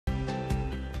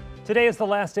Today is the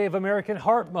last day of American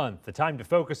Heart Month, the time to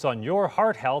focus on your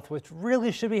heart health, which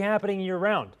really should be happening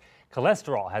year-round.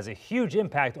 Cholesterol has a huge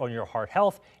impact on your heart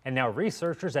health, and now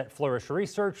researchers at Flourish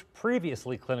Research,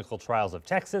 previously Clinical Trials of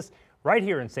Texas, right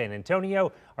here in San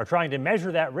Antonio, are trying to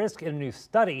measure that risk in a new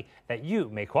study that you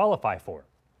may qualify for.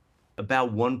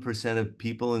 About 1% of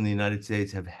people in the United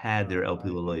States have had their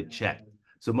Lp(a) checked.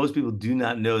 So most people do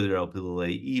not know their Lp(a),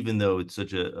 even though it's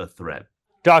such a threat.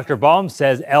 Dr. Baum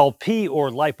says LP,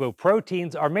 or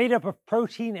lipoproteins, are made up of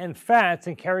protein and fats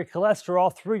and carry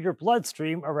cholesterol through your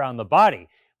bloodstream around the body.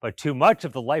 But too much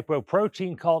of the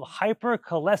lipoprotein, called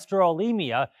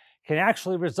hypercholesterolemia, can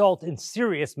actually result in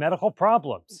serious medical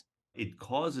problems. It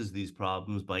causes these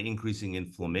problems by increasing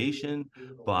inflammation,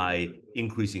 by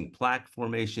increasing plaque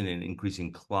formation, and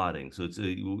increasing clotting. So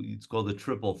it's called a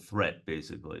triple threat,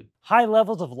 basically. High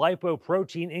levels of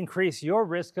lipoprotein increase your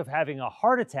risk of having a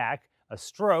heart attack, a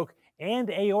stroke, and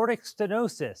aortic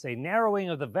stenosis, a narrowing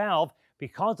of the valve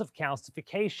because of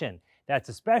calcification. That's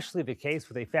especially the case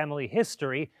with a family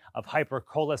history of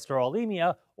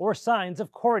hypercholesterolemia or signs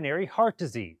of coronary heart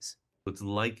disease. It's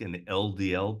like an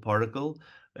LDL particle,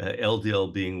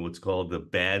 LDL being what's called the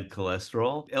bad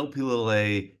cholesterol.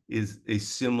 Lp(a) is a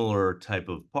similar type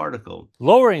of particle.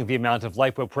 Lowering the amount of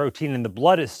lipoprotein in the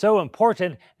blood is so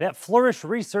important that Flourish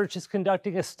Research is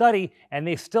conducting a study, and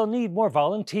they still need more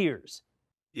volunteers.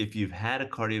 If you've had a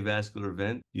cardiovascular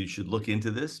event, you should look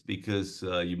into this because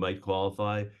you might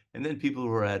qualify. And then people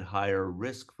who are at higher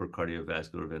risk for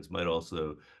cardiovascular events might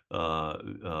also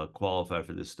qualify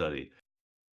for this study.